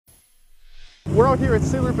We're out here at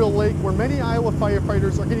Saylorville Lake where many Iowa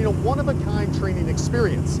firefighters are getting a one-of-a-kind training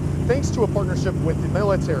experience thanks to a partnership with the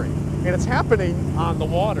military. And it's happening on the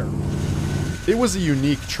water. It was a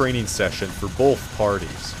unique training session for both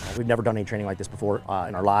parties. We've never done any training like this before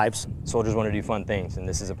in our lives. Soldiers want to do fun things, and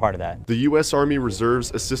this is a part of that. The U.S. Army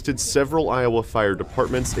Reserves assisted several Iowa fire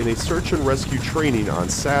departments in a search and rescue training on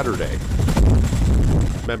Saturday.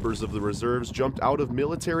 Members of the reserves jumped out of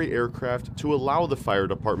military aircraft to allow the fire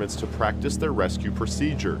departments to practice their rescue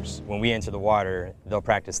procedures. When we enter the water, they'll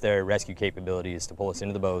practice their rescue capabilities to pull us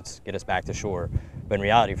into the boats, get us back to shore. But in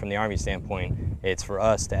reality, from the Army standpoint, it's for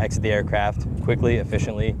us to exit the aircraft quickly,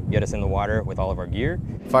 efficiently, get us in the water with all of our gear.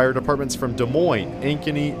 Fire departments from Des Moines,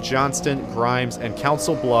 Ankeny, Johnston, Grimes, and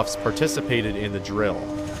Council Bluffs participated in the drill.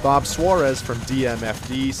 Bob Suarez from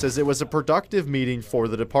DMFD says it was a productive meeting for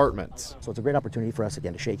the departments. So it's a great opportunity for us,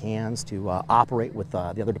 again, to shake hands, to operate with the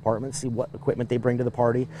other departments, see what equipment they bring to the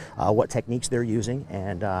party, what techniques they're using,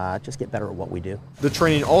 and just get better at what we do. The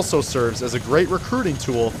training also serves as a great recruiting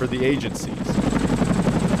tool for the agencies.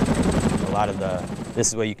 A lot of this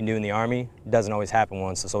is what you can do in the Army doesn't always happen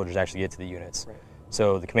once the soldiers actually get to the units. Right.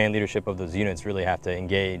 So the command leadership of those units really have to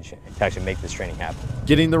engage to actually make this training happen.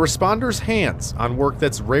 Getting the responders' hands on work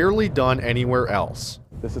that's rarely done anywhere else.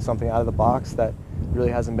 This is something out of the box that really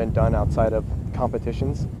hasn't been done outside of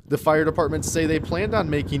competitions. The fire departments say they planned on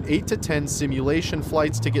making 8 to 10 simulation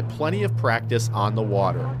flights to get plenty of practice on the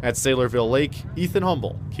water. At Saylorville Lake, Ethan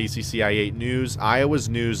Humble, KCCI 8 News, Iowa's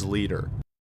news leader.